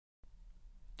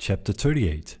Chapter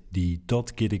 38, the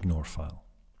 .gitignore file.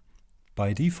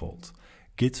 By default,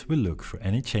 Git will look for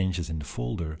any changes in the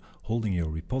folder holding your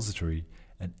repository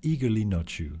and eagerly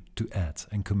nudge you to add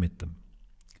and commit them.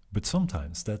 But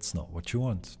sometimes that's not what you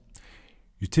want.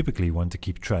 You typically want to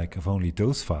keep track of only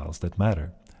those files that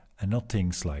matter, and not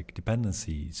things like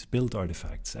dependencies, build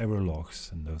artifacts, error logs,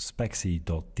 and those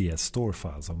spexy.dsstore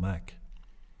files on Mac.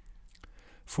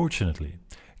 Fortunately,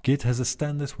 Git has a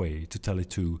standard way to tell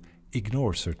it to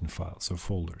ignore certain files or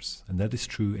folders, and that is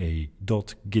through a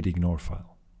 .gitignore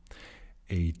file.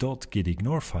 A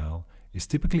 .gitignore file is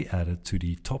typically added to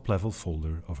the top-level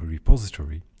folder of a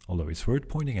repository, although it's worth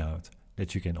pointing out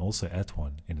that you can also add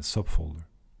one in a subfolder.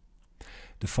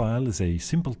 The file is a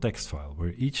simple text file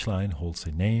where each line holds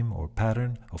a name or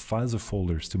pattern of files or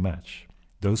folders to match.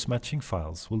 Those matching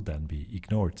files will then be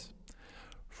ignored.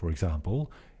 For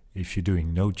example, if you're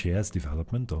doing Node.js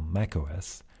development on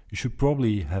macOS, you should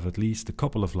probably have at least a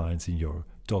couple of lines in your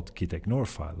 .gitignore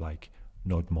file, like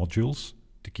node modules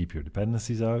to keep your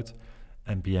dependencies out,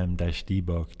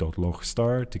 npm-debug.log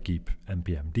star to keep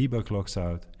npm debug logs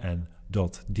out, and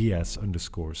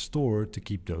 .ds_store to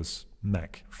keep those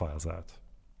Mac files out.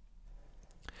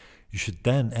 You should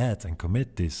then add and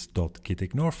commit this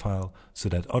 .gitignore file so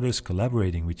that others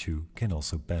collaborating with you can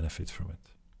also benefit from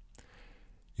it.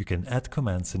 You can add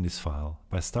commands in this file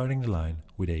by starting the line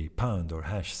with a pound or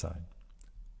hash sign.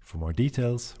 For more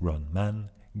details, run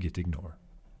man gitignore.